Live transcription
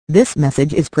This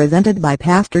message is presented by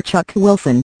Pastor Chuck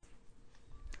Wilson.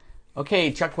 Okay,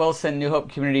 Chuck Wilson, New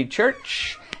Hope Community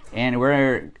Church, and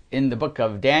we're in the book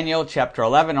of Daniel, chapter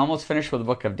 11, almost finished with the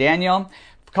book of Daniel.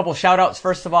 A couple shout-outs,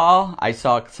 first of all. I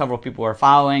saw several people were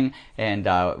following, and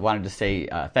wanted to say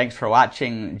thanks for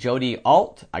watching Jody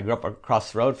Alt. I grew up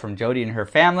across the road from Jody and her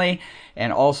family,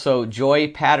 and also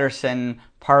Joy Patterson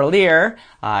Parlier.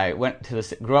 I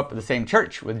grew up in the same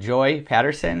church with Joy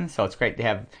Patterson, so it's great to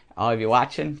have all of you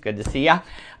watching. Good to see ya.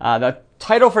 The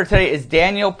title for today is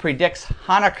Daniel Predicts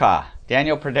Hanukkah.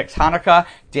 Daniel Predicts Hanukkah,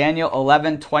 Daniel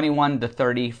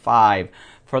 11:21-35.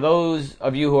 For those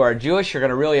of you who are Jewish, you're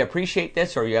going to really appreciate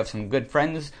this, or you have some good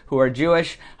friends who are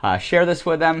Jewish, share this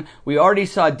with them. We already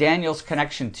saw Daniel's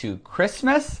connection to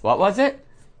Christmas. What was it?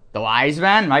 The wise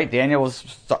men, right? Daniel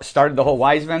started the whole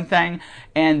wise men thing.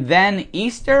 And then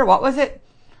Easter, what was it?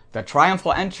 The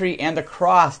triumphal entry and the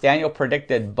cross. Daniel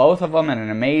predicted both of them in an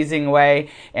amazing way.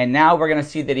 And now we're going to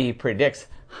see that he predicts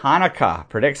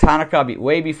Hanukkah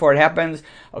way before it happens.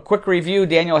 A quick review,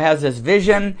 Daniel has this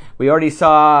vision. We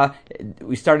started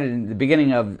in the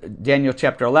beginning of Daniel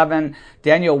chapter 11.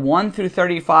 Daniel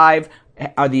 1-35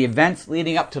 are the events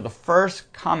leading up to the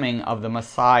first coming of the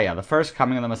Messiah. The first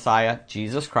coming of the Messiah,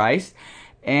 Jesus Christ.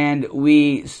 And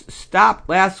we stopped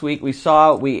last week.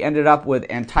 We ended up with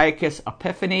Antiochus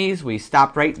Epiphanes. We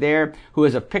stopped right there, who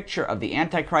is a picture of the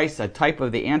Antichrist, a type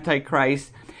of the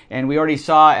Antichrist. And we already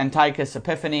saw Antiochus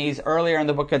Epiphanes earlier in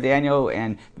the book of Daniel,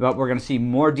 but we're going to see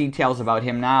more details about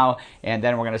him now. And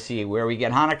then we're going to see where we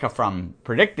get Hanukkah from,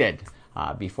 predicted,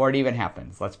 before it even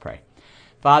happens. Let's pray.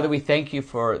 Father, we thank you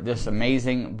for this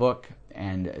amazing book,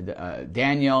 and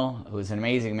Daniel, who is an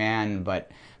amazing man,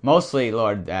 but mostly,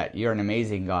 Lord, that you're an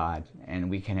amazing God, and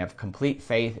we can have complete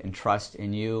faith and trust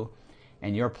in you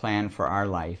and your plan for our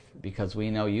life, because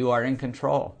we know you are in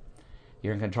control.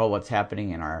 You're in control of what's happening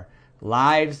in our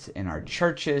lives, in our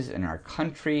churches, in our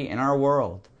country, in our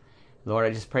world. Lord,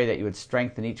 I just pray that you would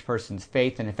strengthen each person's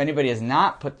faith, and if anybody has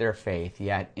not put their faith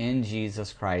yet in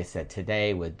Jesus Christ, that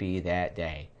today would be that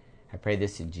day. I pray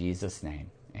this in Jesus'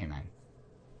 name. Amen.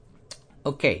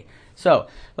 Okay, so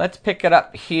let's pick it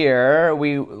up here.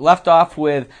 We left off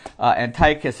with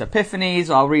Antiochus Epiphanes.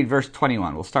 I'll read verse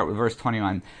 21. We'll start with verse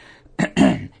 21.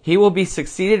 He will be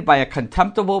succeeded by a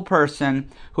contemptible person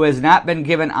who has not been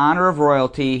given honor of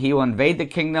royalty. He will invade the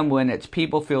kingdom when its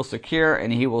people feel secure,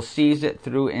 and he will seize it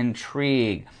through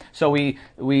intrigue. So we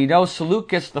know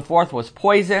Seleucus IV was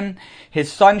poisoned.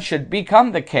 His son should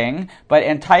become the king, but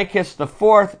Antiochus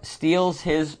IV steals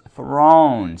his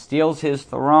throne.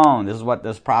 This is what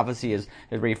this prophecy is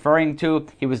referring to.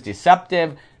 He was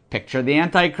deceptive. Picture the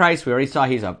Antichrist. We already saw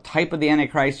he's a type of the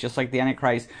Antichrist, just like the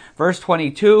Antichrist. Verse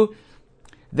 22,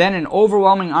 then an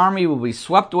overwhelming army will be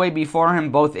swept away before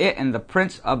him, both it and a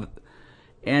prince of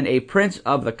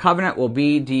the covenant will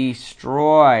be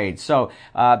destroyed. So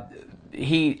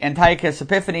Antiochus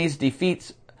Epiphanes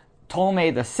defeats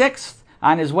Ptolemy VI.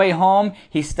 On his way home,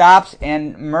 he stops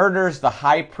and murders the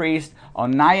high priest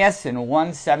Onias in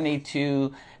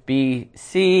 172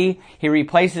 BC. He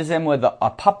replaces him with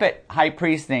a puppet high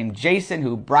priest named Jason,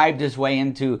 who bribed his way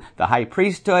into the high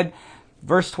priesthood.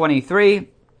 Verse 23,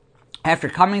 after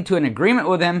coming to an agreement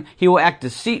with him, he will act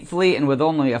deceitfully, and with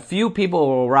only a few people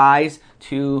will rise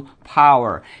to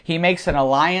power. He makes an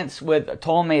alliance with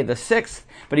Ptolemy VI,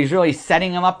 but he's really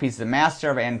setting him up. He's the master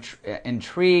of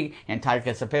intrigue.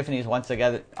 Antiochus Epiphanes, once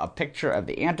again, a picture of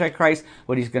the Antichrist,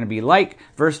 what he's going to be like.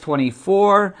 Verse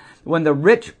 24, when the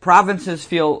rich provinces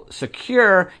feel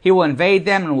secure, he will invade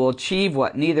them and will achieve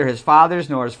what neither his fathers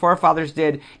nor his forefathers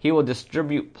did. He will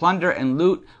distribute plunder and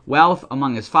loot wealth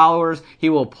among his followers. He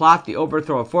will plot the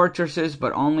overthrow of fortresses,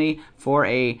 but only for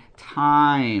a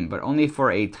time.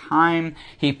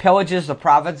 He pillages the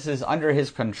provinces under his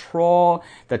control,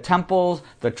 the temples,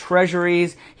 the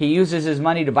treasuries. He uses his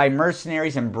money to buy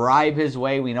mercenaries and bribe his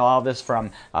way. We know all this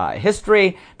from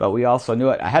history, but we also knew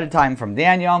it ahead of time from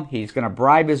Daniel. He's going to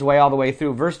bribe his way all the way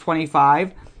through. Verse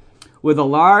 25, with a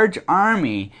large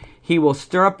army, he will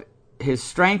stir up his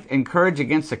strength and courage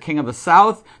against the king of the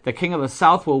south. The king of the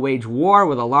south will wage war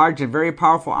with a large and very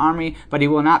powerful army, but he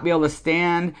will not be able to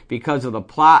stand because of the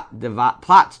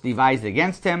plots devised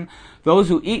against him. Those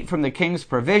who eat from the king's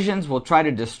provisions will try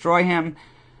to destroy him.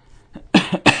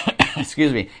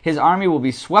 His army will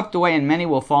be swept away and many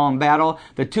will fall in battle.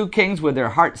 The two kings with their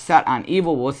hearts set on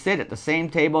evil will sit at the same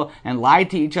table and lie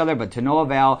to each other, but to no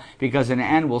avail, because an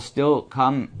end will still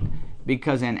come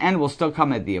because an end will still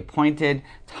come at the appointed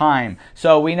time.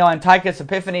 So we know Antiochus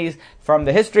Epiphanes from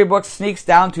the history books sneaks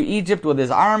down to Egypt with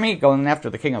his army, going after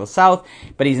the king of the south,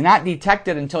 but he's not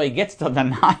detected until he gets to the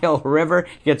Nile River.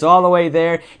 He gets all the way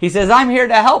there. He says, I'm here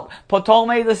to help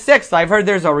Ptolemy VI. I've heard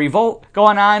there's a revolt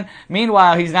going on.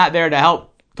 Meanwhile, he's not there to help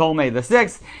Ptolemy VI.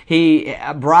 He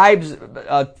bribes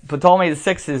Ptolemy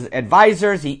VI's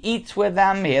advisors. He eats with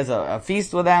them. He has a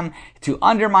feast with them to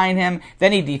undermine him.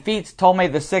 Then he defeats Ptolemy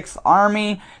VI's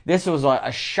army. This was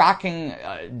a shocking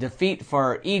defeat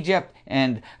for Egypt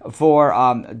and for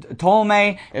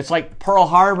Ptolemy. It's like Pearl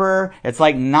Harbor. It's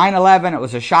like 9/11. It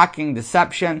was a shocking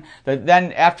deception.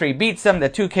 Then after he beats them, the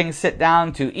two kings sit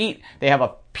down to eat. They have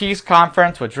a peace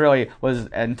conference, which really was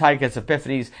Antiochus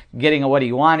Epiphanes getting what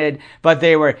he wanted. But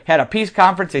they had a peace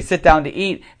conference. They sit down to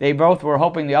eat. They both were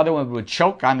hoping the other one would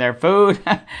choke on their food.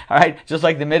 All right, just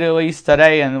like the Middle East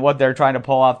today and what they're trying to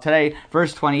pull off today.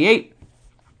 Verse 28.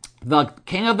 The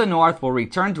king of the north will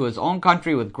return to his own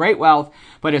country with great wealth,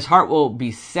 but his heart will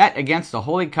be set against the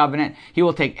holy covenant. He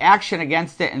will take action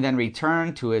against it and then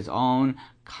return to his own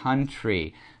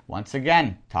country. Once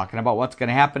again, talking about what's going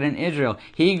to happen in Israel.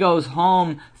 He goes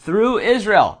home through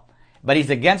Israel, but he's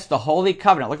against the holy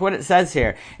covenant. Look what it says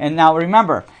here. And now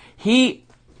remember, he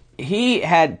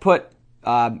had put,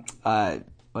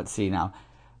 let's see now.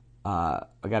 I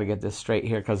got to get this straight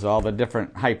here because of all the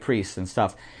different high priests and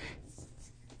stuff.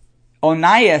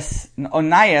 Onias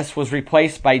was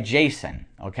replaced by Jason.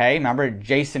 Okay, remember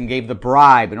Jason gave the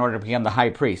bribe in order to become the high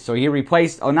priest. So he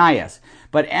replaced Onias.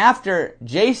 But after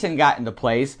Jason got into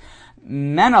place,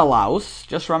 Menelaus,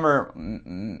 just remember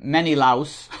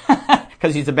Menelaus,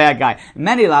 because he's a bad guy.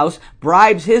 Menelaus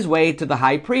bribes his way to the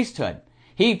high priesthood.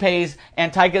 He pays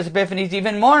Antiochus Epiphanes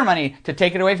even more money to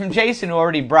take it away from Jason, who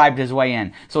already bribed his way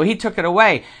in. So he took it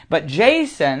away. But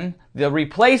Jason, the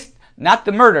replaced, not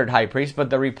the murdered high priest, but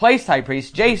the replaced high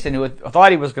priest, Jason, who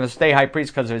thought he was going to stay high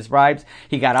priest because of his bribes,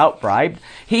 he got out-bribed.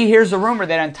 He hears a rumor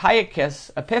that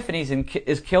Antiochus Epiphanes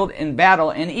is killed in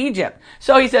battle in Egypt.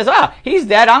 So he says, he's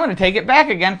dead. I'm going to take it back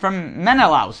again from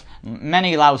Menelaus.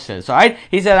 Menelaus, all right?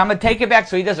 He said, I'm going to take it back.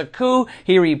 So he does a coup.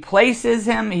 He replaces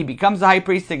him. He becomes the high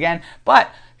priest again. But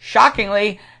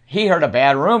shockingly, he heard a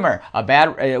bad rumor.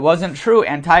 It wasn't true.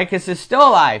 Antiochus is still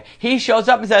alive. He shows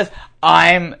up and says,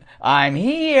 I'm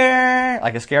here,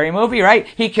 like a scary movie, right?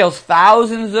 He kills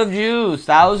thousands of Jews.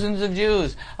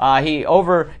 He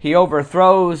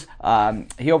overthrows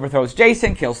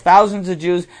Jason, kills thousands of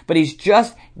Jews, but he's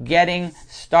just getting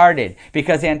started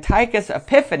because Antiochus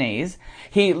Epiphanes,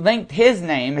 he linked his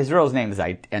name, his real name is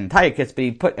Antiochus, but he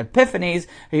put Epiphanes,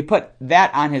 he put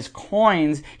that on his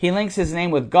coins. He links his name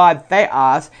with God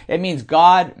Theos. It means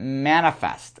God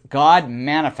manifest. God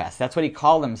manifest. That's what he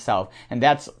called himself, and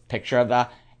that's a picture of the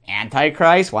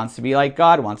Antichrist, wants to be like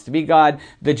God, wants to be God.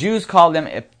 The Jews called him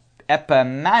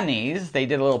Epimanes. They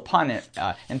did a little pun.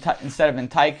 Instead of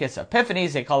Antiochus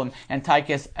Epiphanes, they called him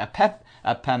Antiochus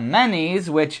Epimanes,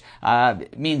 which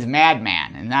means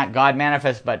madman, and not God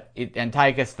manifest, but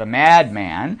Antiochus the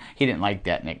madman. He didn't like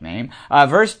that nickname.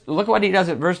 Look what he does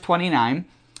at verse 29.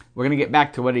 We're going to get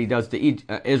back to what he does to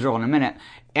Israel in a minute.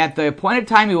 At the appointed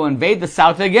time, he will invade the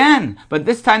south again. But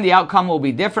this time the outcome will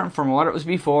be different from what it was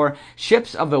before.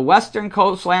 Ships of the western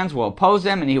coastlands will oppose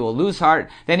him, and he will lose heart.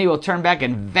 Then he will turn back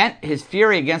and vent his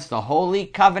fury against the holy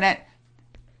covenant,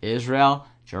 Israel,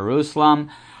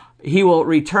 Jerusalem. He will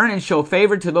return and show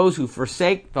favor to those who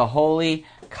forsake the holy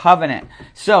covenant.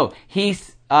 So he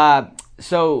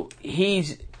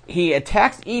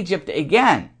attacks Egypt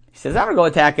again. He says, I'm going to go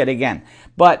attack it again.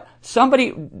 But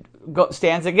somebody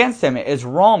stands against him. It's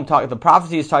Rome. The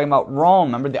prophecy is talking about Rome.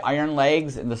 Remember the iron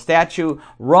legs and the statue?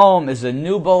 Rome is the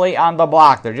new bully on the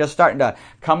block. They're just starting to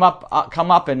come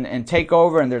up and take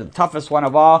over, and they're the toughest one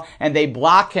of all. And they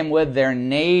block him with their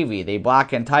navy. They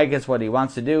block Antiochus, what he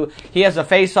wants to do. He has a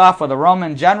face-off with a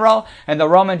Roman general, and the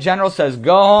Roman general says,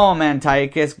 go home,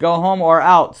 Antiochus, go home or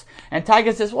else.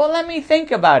 Antiochus says, well, let me think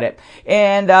about it.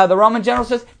 And the Roman general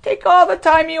says, take all the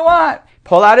time you want.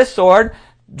 Pull out his sword,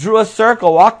 drew a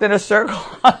circle, walked in a circle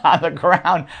on the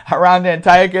ground around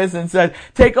Antiochus and said,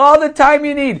 take all the time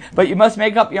you need, but you must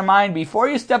make up your mind before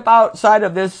you step outside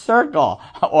of this circle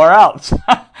or else.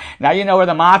 Now you know where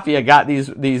the mafia got these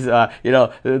where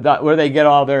they get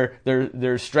all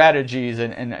their strategies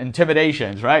and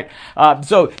intimidations, right?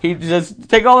 So he says,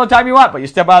 take all the time you want, but you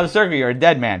step out of the circle, you're a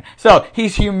dead man. So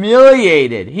he's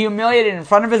humiliated in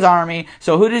front of his army.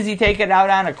 So who does he take it out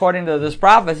on according to this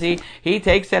prophecy? He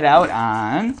takes it out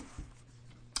on,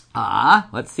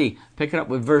 let's see, pick it up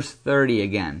with verse 30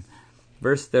 again.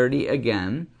 Verse 30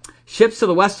 again. Ships of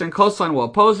the western coastline will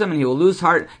oppose him, and he will lose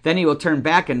heart. Then he will turn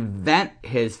back and vent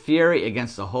his fury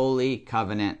against the holy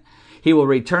covenant. He will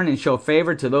return and show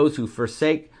favor to those who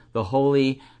forsake the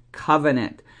holy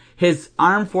covenant. His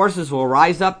armed forces will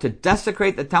rise up to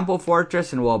desecrate the temple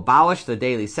fortress and will abolish the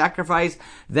daily sacrifice.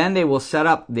 Then they will set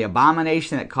up the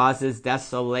abomination that causes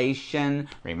desolation.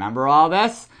 Remember all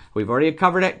this? We've already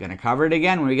covered it. Going to cover it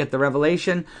again when we get the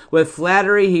Revelation. With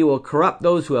flattery, he will corrupt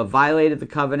those who have violated the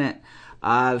covenant.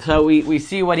 So we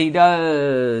see what he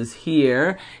does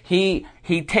here. He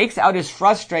takes out his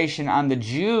frustration on the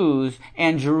Jews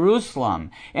and Jerusalem.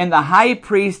 And the high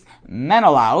priest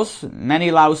Menelaus,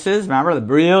 remember, the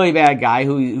really bad guy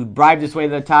who bribed his way to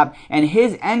the top, and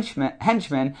his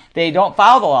henchmen, they don't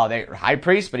follow the law. They're high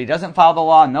priest, but he doesn't follow the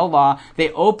law, no law.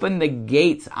 They open the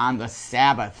gates on the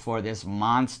Sabbath for this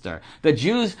monster. The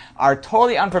Jews are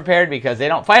totally unprepared because they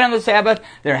don't fight on the Sabbath.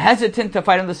 They're hesitant to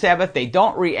fight on the Sabbath. They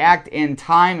don't react in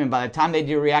time, and by the time they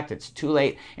do react, it's too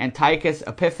late. Antiochus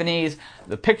Epiphanes,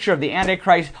 the picture of the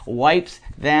Antichrist, wipes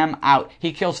them out.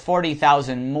 He kills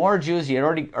 40,000 more Jews. He had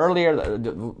already, earlier,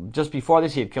 just before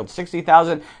this, he had killed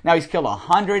 60,000. Now he's killed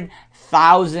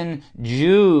 100,000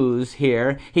 Jews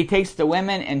here. He takes the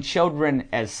women and children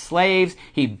as slaves.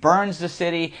 He burns the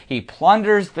city. He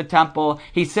plunders the temple.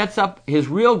 He sets up, his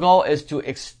real goal is to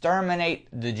exterminate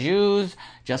the Jews,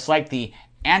 just like the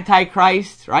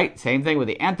Antichrist, right? Same thing with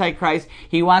the Antichrist.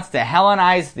 He wants to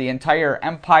Hellenize the entire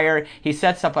empire. He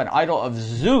sets up an idol of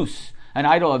Zeus in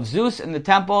the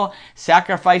temple,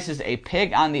 sacrifices a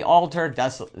pig on the altar.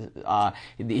 We'll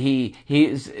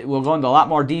go into a lot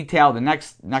more detail the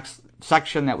next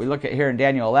section that we look at here in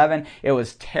Daniel 11. It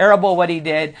was terrible what he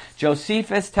did.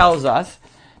 Josephus tells us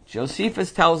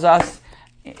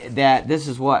that this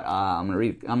is what I'm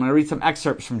going to read some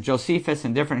excerpts from Josephus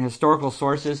and different historical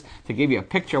sources to give you a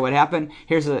picture of what happened.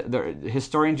 Here's the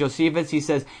historian Josephus. He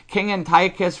says, King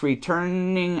Antiochus,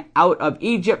 returning out of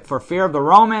Egypt for fear of the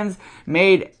Romans,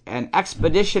 made an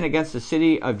expedition against the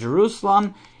city of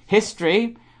Jerusalem.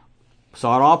 History,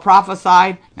 saw it all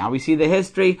prophesied. Now we see the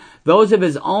history. Those of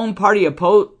his own party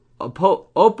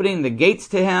opening the gates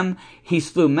to him. He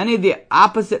slew many of the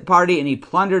opposite party, and he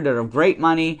plundered it of great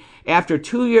money. After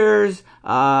 2 years,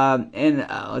 in the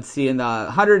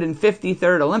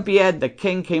 153rd Olympiad, the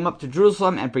king came up to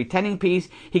Jerusalem, and pretending peace,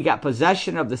 he got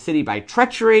possession of the city by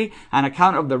treachery on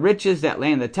account of the riches that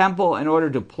lay in the temple. In order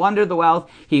to plunder the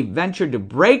wealth, he ventured to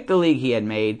break the league he had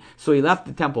made, so he left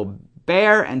the temple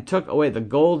bare and took away the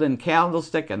golden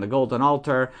candlestick and the golden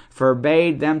altar,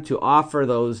 forbade them to offer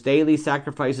those daily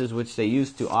sacrifices which they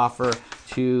used to offer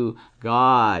to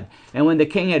God. And when the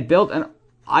king had built an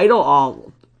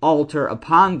idol altar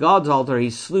upon God's altar, he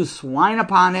slew swine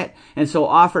upon it, and so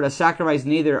offered a sacrifice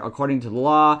neither according to the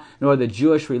law nor the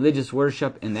Jewish religious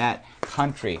worship in that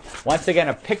country. Once again,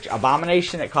 a picture,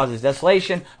 abomination that causes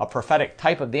desolation, a prophetic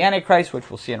type of the Antichrist, which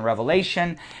we'll see in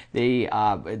Revelation.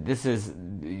 This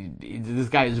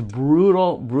guy is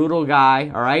brutal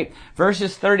guy. All right,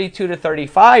 verses 32 to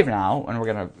 35 now, and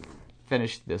we're going to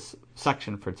finish this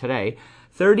section for today.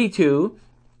 32.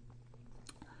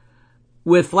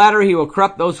 With flattery he will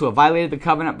corrupt those who have violated the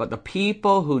covenant, but the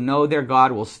people who know their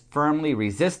God will firmly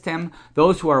resist him.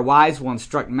 Those who are wise will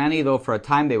instruct many, though for a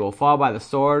time they will fall by the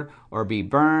sword, or be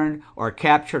burned, or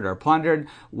captured, or plundered.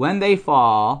 When they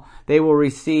fall, they will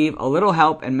receive a little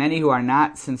help, and many who are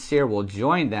not sincere will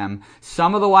join them.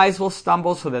 Some of the wise will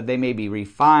stumble, so that they may be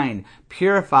refined,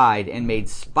 purified, and made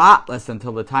spotless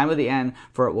until the time of the end,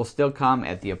 for it will still come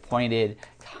at the appointed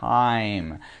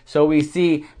time. So we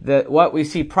see what we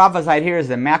see prophesied here is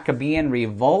the Maccabean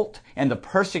revolt and the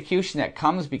persecution that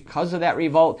comes because of that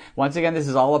revolt. Once again, this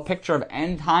is all a picture of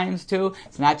end times too.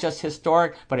 It's not just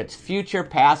historic, but it's future,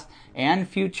 past, and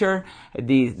future.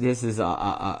 This is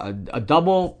a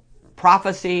double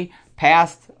prophecy.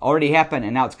 Past already happened,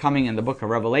 and now it's coming in the book of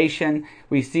Revelation.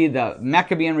 We see the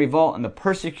Maccabean revolt and the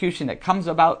persecution that comes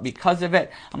about because of it.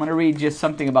 I'm going to read just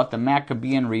something about the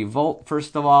Maccabean revolt,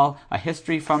 first of all, a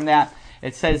history from that.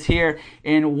 It says here,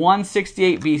 in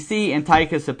 168 BC,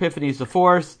 Antiochus Epiphanes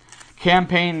IV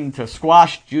campaigned to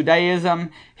squash Judaism.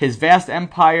 His vast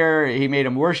empire, he made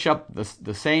them worship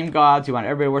the same gods. He wanted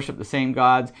everybody to worship the same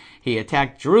gods. He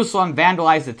attacked Jerusalem,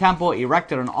 vandalized the temple,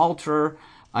 erected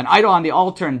an idol on the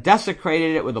altar, and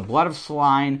desecrated it with the blood of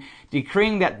swine,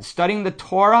 decreeing that studying the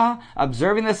Torah,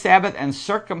 observing the Sabbath, and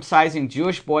circumcising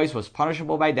Jewish boys was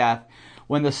punishable by death.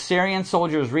 When the Syrian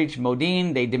soldiers reached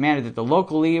Modin, they demanded that the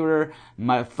local leader,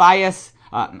 Mattathias,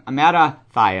 a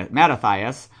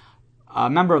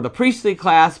member of the priestly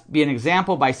class, be an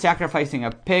example by sacrificing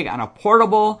a pig on a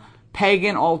portable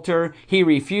pagan altar. He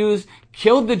refused,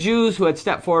 killed the Jews who had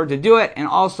stepped forward to do it, and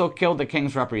also killed the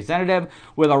king's representative.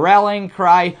 With a rallying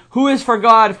cry, "Who is for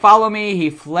God? Follow me!" he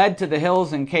fled to the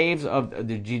hills and caves of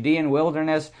the Judean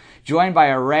wilderness, joined by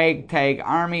a ragtag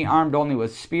army armed only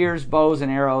with spears, bows,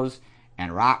 and arrows,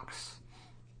 and rocks.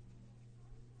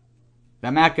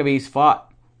 The Maccabees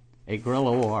fought a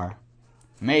guerrilla war.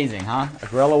 Amazing, huh? A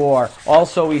guerrilla war.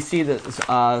 Also, we see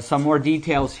some more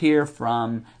details here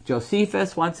from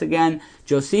Josephus. Once again,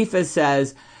 Josephus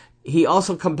says, he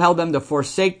also compelled them to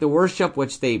forsake the worship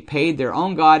which they paid their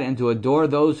own God, and to adore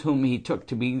those whom he took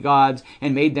to be gods,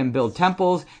 and made them build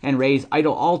temples and raise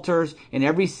idol altars in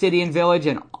every city and village,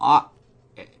 and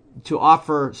to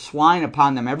offer swine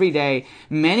upon them every day.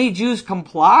 Many Jews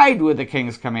complied with the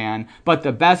king's command, but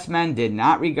the best men did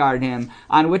not regard him,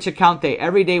 on which account they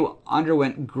every day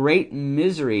underwent great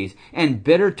miseries and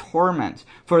bitter torments,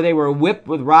 for they were whipped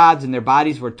with rods, and their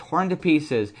bodies were torn to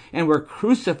pieces, and were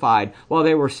crucified while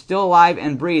they were still alive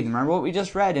and breathed. Remember what we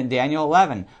just read in Daniel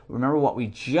 11. Remember what we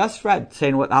just read,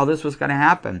 saying how this was going to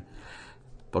happen.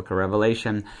 Book of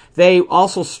Revelation. They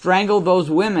also strangled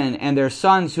those women and their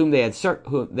sons whom they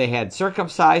had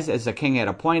circumcised as the king had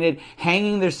appointed,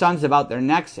 hanging their sons about their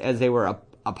necks as they were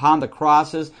upon the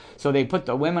crosses. So they put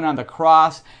the women on the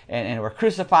cross and were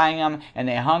crucifying them, and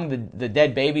they hung the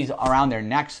dead babies around their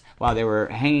necks while they were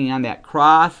hanging on that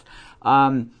cross.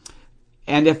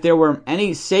 And if there were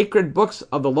any sacred books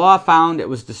of the law found, it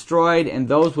was destroyed, and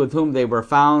those with whom they were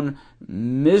found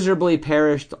miserably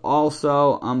perished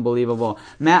also. Unbelievable.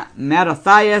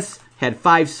 Mattathias had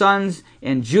 5 sons,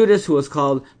 and Judas, who was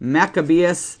called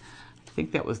Maccabeus, I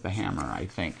think that was the hammer, I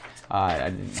think. I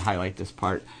didn't highlight this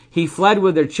part. He fled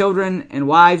with their children and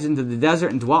wives into the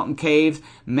desert and dwelt in caves.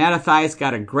 Mattathias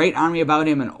got a great army about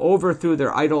him and overthrew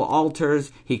their idol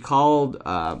altars. He called,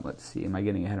 let's see, am I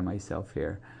getting ahead of myself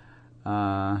here?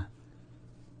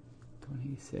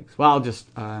 26. Well, I'll just,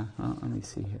 let me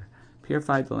see here.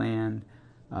 Purified the land.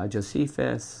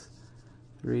 Josephus,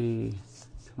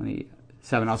 3:27.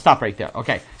 I'll stop right there.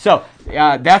 Okay, so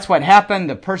that's what happened.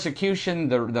 The persecution,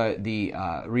 the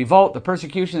revolt, the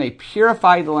persecution. They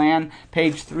purified the land.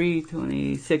 Page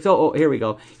 326. Oh, here we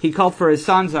go. He called for his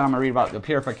sons, and I'm going to read about the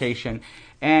purification.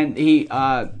 And they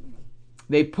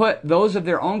put those of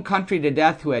their own country to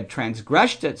death who had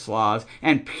transgressed its laws,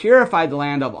 and purified the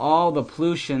land of all the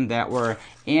pollution that were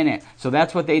in it. So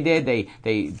that's what they did.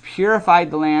 They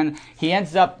purified the land. He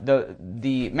ends up,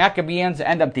 the Maccabees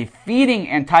end up defeating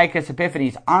Antiochus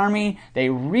Epiphanes' army. They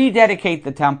rededicate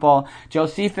the temple.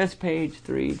 Josephus, page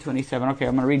 327. Okay,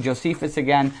 I'm going to read Josephus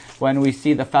again when we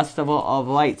see the Festival of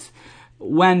Lights.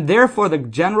 When therefore the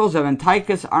generals of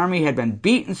Antiochus' army had been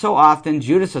beaten so often,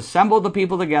 Judas assembled the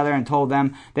people together and told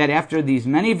them that after these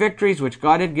many victories which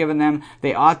God had given them,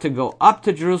 they ought to go up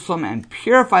to Jerusalem and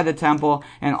purify the temple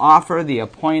and offer the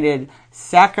appointed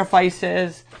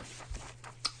sacrifices.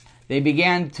 They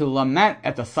began to lament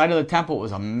at the sight of the temple. It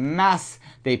was a mess.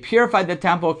 They purified the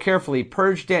temple, carefully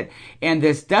purged it, and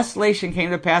this desolation came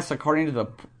to pass according to the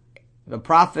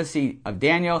prophecy of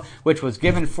Daniel, which was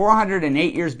given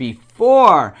 408 years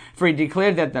before, for he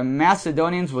declared that the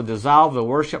Macedonians would dissolve the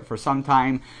worship for some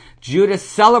time. Judas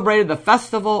celebrated the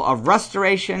festival of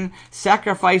restoration,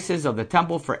 sacrifices of the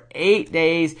temple for 8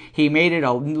 days. He made it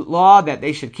a law that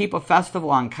they should keep a festival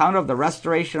on account of the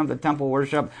restoration of the temple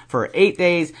worship for 8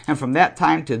 days, and from that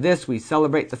time to this we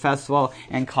celebrate the festival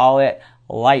and call it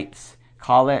lights.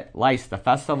 Call it lights, the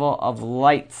Festival of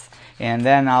Lights. And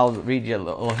then I'll read you a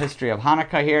little history of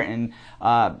Hanukkah here. And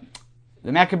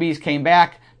the Maccabees came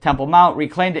back, Temple Mount,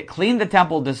 reclaimed it, cleaned the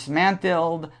temple,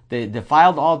 dismantled the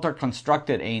defiled altar,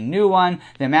 constructed a new one.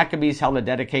 The Maccabees held a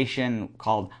dedication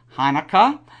called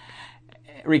Hanukkah,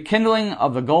 rekindling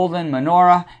of the golden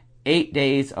menorah, 8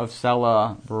 days of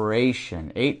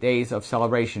celebration. 8 days of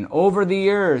celebration. Over the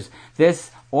years, this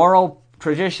oral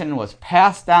tradition was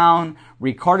passed down,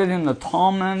 recorded in the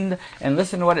Talmud, and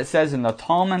listen to what it says in the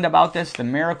Talmud about this, the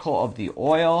miracle of the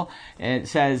oil. And it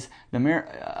says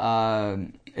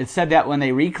it said that when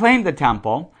they reclaimed the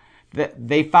temple, that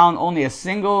they found only a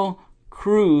single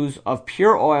cruse of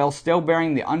pure oil still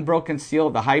bearing the unbroken seal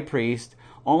of the high priest,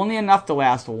 only enough to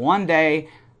last 1 day,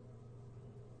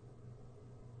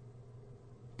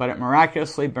 but it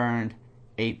miraculously burned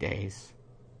 8 days.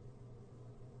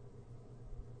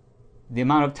 The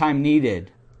amount of time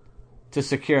needed to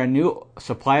secure a new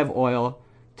supply of oil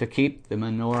to keep the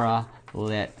menorah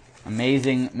lit.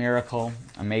 Amazing miracle,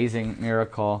 amazing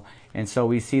miracle. And so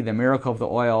we see the miracle of the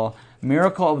oil.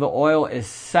 Miracle of the oil is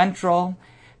central,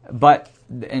 but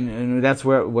and that's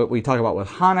where what we talk about with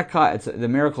Hanukkah. It's the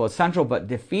miracle is central, but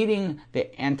defeating the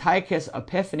Antiochus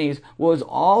Epiphanes was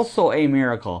also a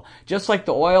miracle. Just like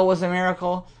the oil was a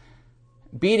miracle,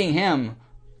 beating him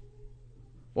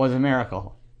was a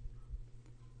miracle.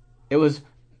 It was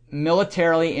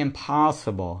militarily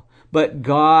impossible, but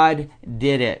God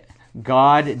did it.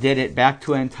 God did it. Back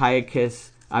to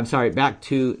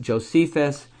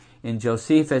Josephus. In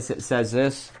Josephus it says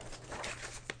this.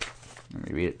 Let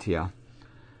me read it to you.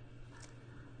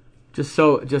 Just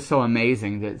so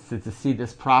amazing to see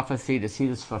this prophecy, to see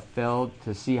this fulfilled,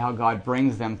 to see how God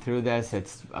brings them through this.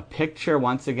 It's a picture,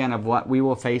 once again, of what we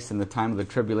will face in the time of the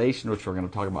tribulation, which we're going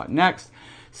to talk about next.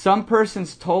 Some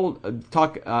persons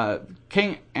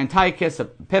King Antiochus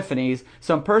Epiphanes,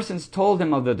 some persons told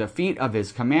him of the defeat of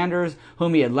his commanders,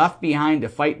 whom he had left behind to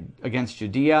fight against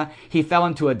Judea. He fell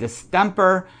into a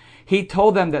distemper. He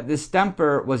told them that this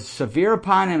distemper was severe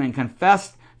upon him and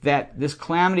confessed that this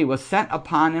calamity was sent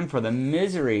upon him for the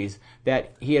miseries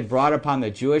that he had brought upon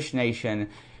the Jewish nation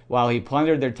while he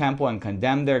plundered their temple and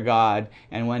condemned their God.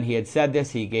 And when he had said this,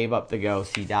 he gave up the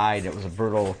ghost. He died. It was a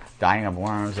brutal dying of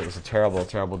worms. It was a terrible,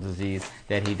 terrible disease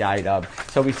that he died of.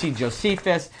 So we see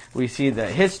Josephus. We see the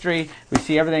history. We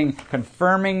see everything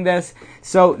confirming this.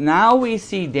 So now we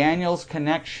see Daniel's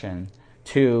connection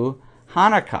to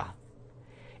Hanukkah.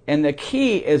 And the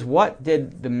key is, what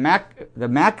did the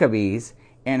Maccabees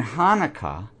and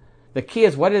Hanukkah, the key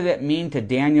is, what did it mean to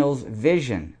Daniel's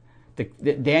vision?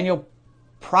 Daniel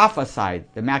prophesied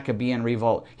the Maccabean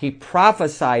revolt. He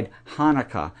prophesied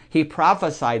Hanukkah. He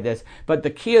prophesied this. But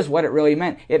the key is what it really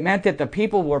meant. It meant that the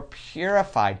people were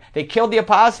purified. They killed the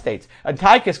apostates.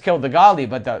 Antiochus killed the godly,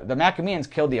 but the Maccabeans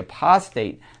killed the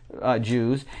apostate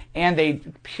Jews, and they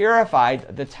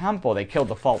purified the temple. They killed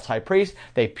the false high priest.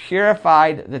 They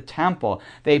purified the temple.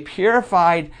 They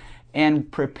purified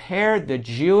and prepared the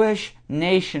Jewish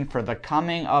nation for the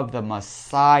coming of the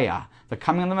Messiah. The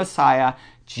coming of the Messiah,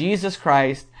 Jesus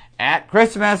Christ, at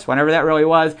Christmas, whenever that really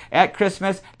was, at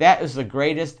Christmas. That is the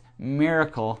greatest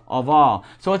miracle of all.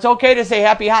 So it's okay to say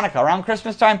Happy Hanukkah. Around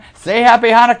Christmas time, say Happy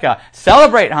Hanukkah.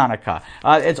 Celebrate Hanukkah.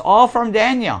 It's all from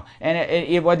Daniel.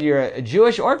 And whether you're a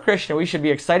Jewish or Christian, we should be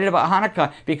excited about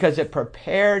Hanukkah because it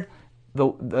prepared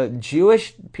the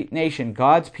Jewish nation,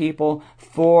 God's people,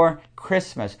 for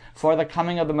Christmas, for the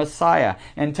coming of the Messiah.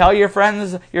 And tell your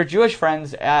friends, your Jewish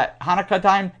friends at Hanukkah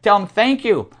time, tell them thank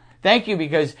you. Thank you,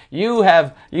 because you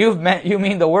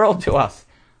mean the world to us.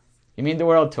 You mean the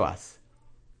world to us.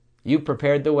 You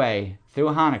prepared the way through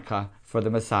Hanukkah for the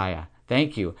Messiah.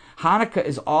 Thank you. Hanukkah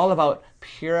is all about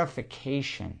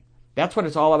purification. That's what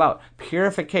it's all about.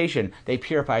 Purification. They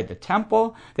purified the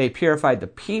temple, they purified the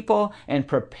people, and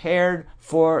prepared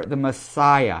for the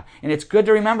Messiah. And it's good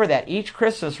to remember that each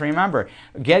Christmas. Remember,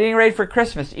 getting ready for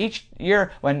Christmas. Each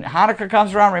year when Hanukkah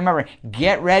comes around, remember,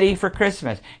 get ready for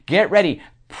Christmas. Get ready.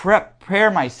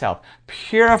 Prepare myself,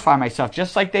 purify myself,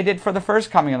 just like they did for the first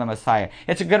coming of the Messiah.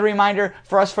 It's a good reminder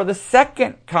for us for the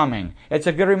second coming. It's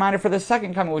a good reminder for the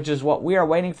second coming, which is what we are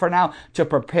waiting for now, to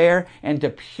prepare and to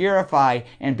purify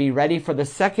and be ready for the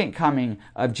second coming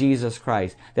of Jesus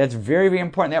Christ. That's very, very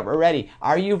important that we're ready.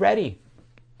 Are you ready?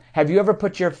 Have you ever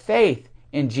put your faith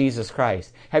in Jesus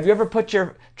Christ? Have you ever put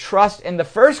your trust in the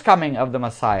first coming of the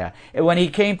Messiah? And when he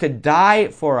came to die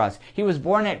for us, he was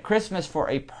born at Christmas for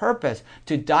a purpose,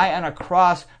 to die on a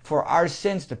cross for our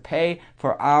sins, to pay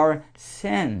for our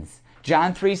sins.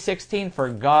 John 3:16, for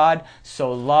God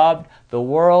so loved the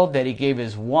world that he gave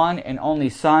his one and only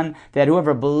Son, that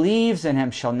whoever believes in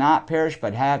him shall not perish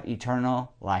but have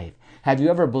eternal life. Have you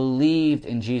ever believed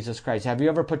in Jesus Christ? Have you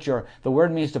ever put the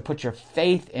word means to put your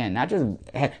faith in, not just,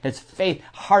 it's faith,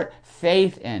 heart,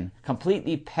 faith in, complete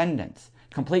dependence,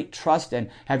 complete trust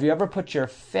in. Have you ever put your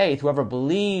faith, whoever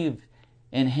believed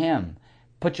in him,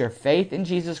 put your faith in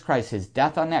Jesus Christ, his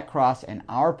death on that cross in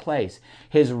our place,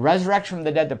 his resurrection from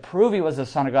the dead to prove he was the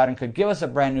Son of God and could give us a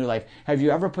brand new life? Have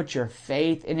you ever put your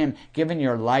faith in him, given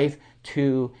your life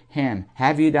to him?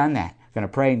 Have you done that? I'm going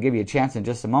to pray and give you a chance in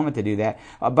just a moment to do that.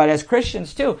 But as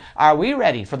Christians too, are we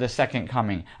ready for the second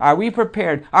coming? Are we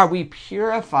prepared? Are we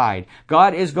purified?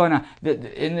 God is going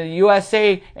to, in the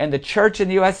USA and the church in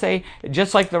the USA,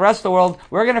 just like the rest of the world,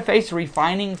 we're going to face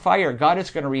refining fire. God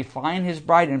is going to refine his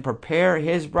bride and prepare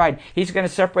his bride. He's going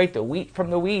to separate the wheat from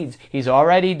the weeds. He's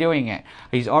already doing it.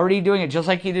 He's already doing it just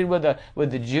like he did with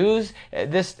the Jews at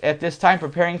this time,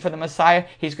 preparing for the Messiah.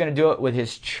 He's going to do it with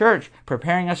his church,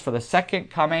 preparing us for the second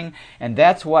coming. And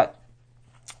that's what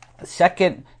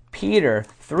 2 Peter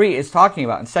 3 is talking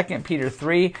about. In 2 Peter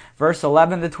 3, verse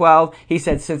 11 to 12, he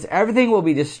said, since everything will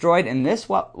be destroyed in this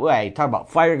way, talk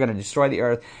about fire going to destroy the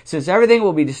earth, since everything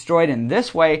will be destroyed in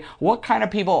this way, what kind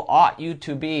of people ought you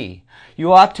to be?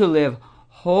 You ought to live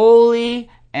holy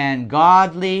and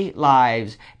godly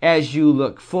lives as you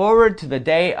look forward to the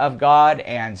day of God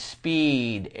and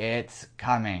speed its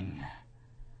coming.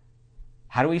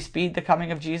 How do we speed the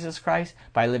coming of Jesus Christ?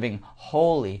 By living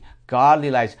holy,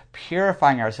 godly lives,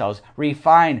 purifying ourselves,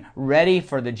 refined, ready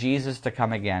for the Jesus to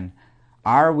come again.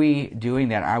 Are we doing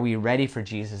that? Are we ready for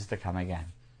Jesus to come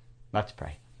again? Let's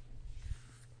pray.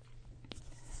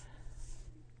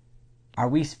 Are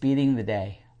we speeding the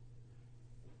day?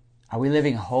 Are we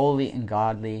living holy and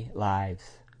godly lives?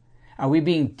 Are we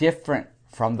being different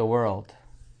from the world?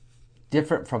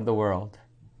 Different from the world.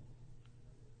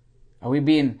 Are we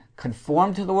being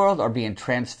conformed to the world or being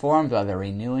transformed by the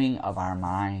renewing of our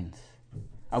minds?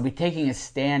 Are we taking a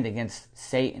stand against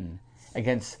Satan,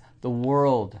 against the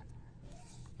world,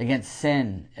 against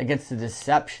sin, against the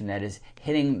deception that is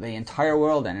hitting the entire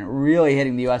world and really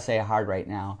hitting the USA hard right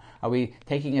now? Are we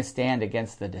taking a stand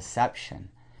against the deception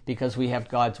because we have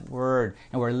God's Word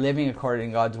and we're living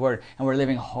according to God's Word and we're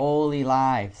living holy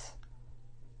lives?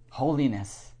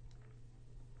 Holiness.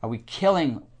 Are we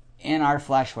killing in our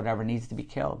flesh whatever needs to be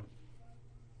killed?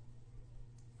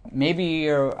 Maybe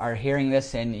you are hearing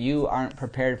this and you aren't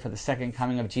prepared for the second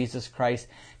coming of Jesus Christ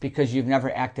because you've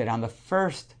never acted on the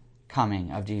first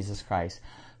coming of Jesus Christ.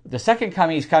 The second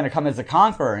coming, he's kind of come as a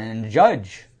conqueror and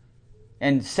judge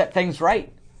and set things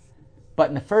right. But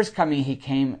in the first coming, he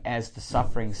came as the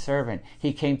suffering servant.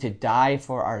 He came to die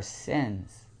for our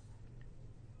sins,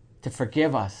 to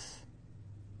forgive us.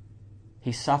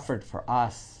 He suffered for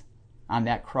us on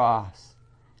that cross.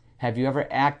 Have you ever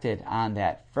acted on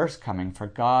that first coming? For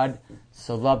God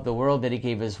so loved the world that he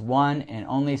gave his one and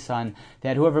only Son,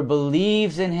 that whoever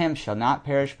believes in him shall not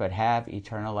perish but have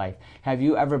eternal life. Have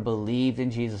you ever believed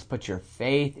in Jesus? Put your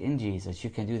faith in Jesus.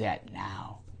 You can do that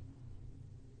now.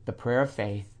 The prayer of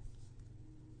faith.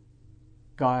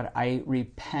 God, I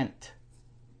repent.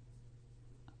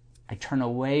 I turn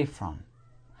away from.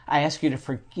 I ask you to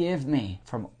forgive me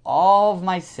from all of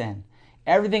my sin.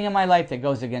 Everything in my life that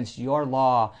goes against your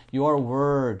law, your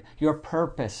word, your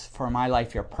purpose for my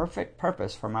life, your perfect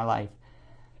purpose for my life.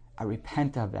 I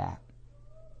repent of that.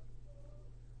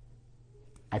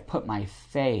 I put my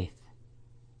faith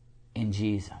in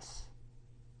Jesus.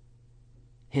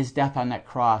 His death on that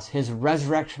cross, his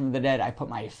resurrection from the dead, I put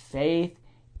my faith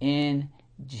in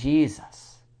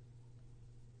Jesus.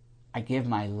 I give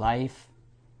my life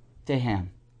to him.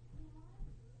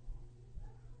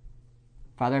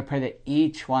 Father, I pray that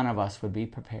each one of us would be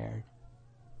prepared.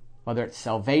 Whether it's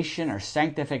salvation or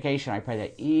sanctification, I pray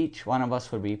that each one of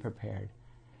us would be prepared.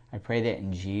 I pray that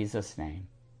in Jesus' name.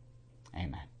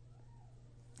 Amen.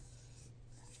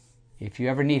 If you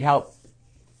ever need help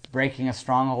breaking a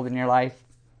stronghold in your life,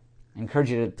 I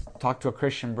encourage you to talk to a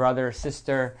Christian brother,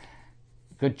 sister,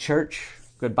 good church,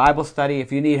 good Bible study.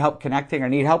 If you need help connecting or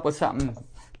need help with something,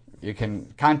 you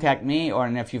can contact me, or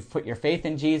if you've put your faith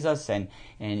in Jesus and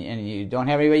you don't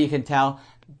have anybody you can tell,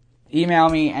 email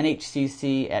me,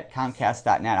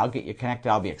 nhcc@comcast.net. I'll get you connected.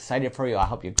 I'll be excited for you. I'll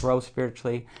help you grow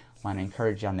spiritually. I want to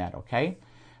encourage you on that, okay?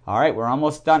 All right, we're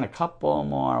almost done. A couple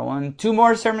more. 2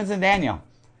 more sermons in Daniel.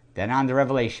 Then on to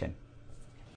Revelation.